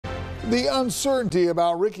The uncertainty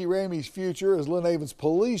about Rickie Ramie's future as Lynn Haven's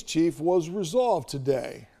police chief was resolved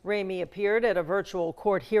today. Ramie appeared at a virtual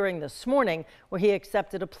court hearing this morning where he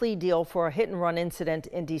accepted a plea deal for a hit-and-run incident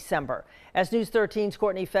in December. As News 13's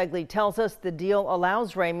Courtney Fegley tells us, the deal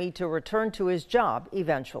allows Ramie to return to his job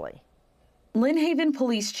eventually. Lynn Haven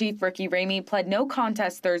Police Chief Rickie Ramie pled no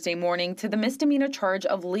contest Thursday morning to the misdemeanor charge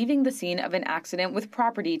of leaving the scene of an accident with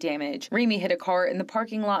property damage. Ramie hit a car in the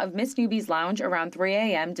parking lot of Miss Newby's lounge around 3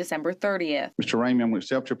 a.m. December 30th. Mr. Ramie, I'm going to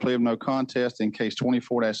accept your plea of no contest in case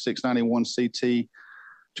 24-691 CT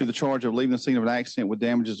to the charge of leaving the scene of an accident with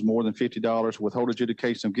damages of more than $50, withhold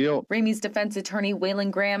adjudication of guilt. Ramie's defense attorney, Waylon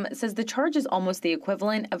Graham, says the charge is almost the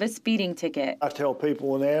equivalent of a speeding ticket. I tell people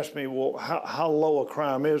when they ask me, well, how low a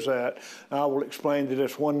crime is that? I will explain that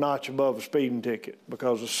it's one notch above a speeding ticket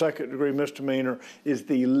because a second-degree misdemeanor is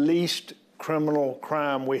the least criminal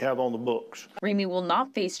crime we have on the books. Ramie will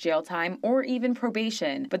not face jail time or even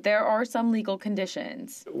probation, but there are some legal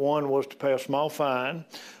conditions. One was to pay a small fine.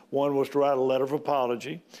 One was to write a letter of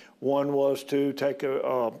apology. One was to take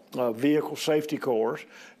a vehicle safety course,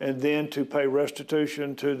 and then to pay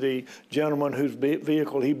restitution to the gentleman whose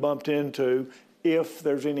vehicle he bumped into if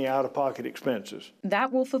there's any out-of-pocket expenses.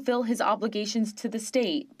 That will fulfill his obligations to the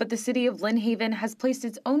state, but the city of Lynn Haven has placed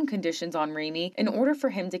its own conditions on Ramie in order for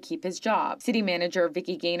him to keep his job. City manager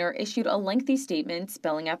Vicki Gaynor issued a lengthy statement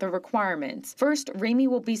spelling out the requirements. First, Ramie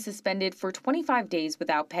will be suspended for 25 days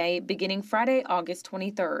without pay beginning Friday, August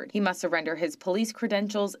 23rd. He must surrender his police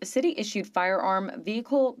credentials, city-issued firearm,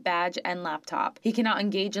 vehicle, badge, and laptop. He cannot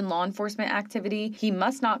engage in law enforcement activity. He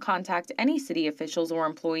must not contact any city officials or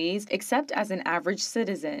employees except as an average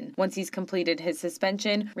citizen. Once he's completed his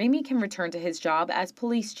suspension, Ramie can return to his job as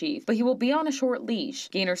police chief, but he will be on a short leash.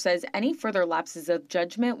 Gaynor says any further lapses of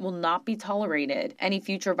judgment will not be tolerated. Any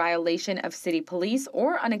future violation of city police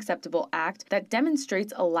or unacceptable act that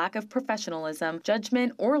demonstrates a lack of professionalism,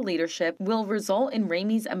 judgment, or leadership will result in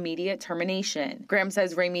Ramie's immediate termination. Graham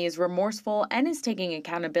says Ramie is remorseful and is taking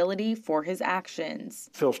accountability for his actions.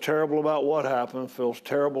 Feels terrible about what happened, feels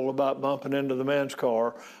terrible about bumping into the man's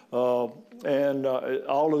car, and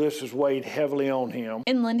all of this is weighed heavily on him.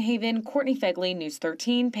 In Lynn Haven, Courtney Fegley, News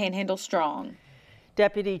 13, Panhandle Strong.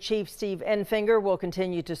 Deputy Chief Steve Enfinger will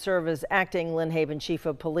continue to serve as acting Lynn Haven Chief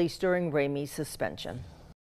of Police during Ramie's suspension.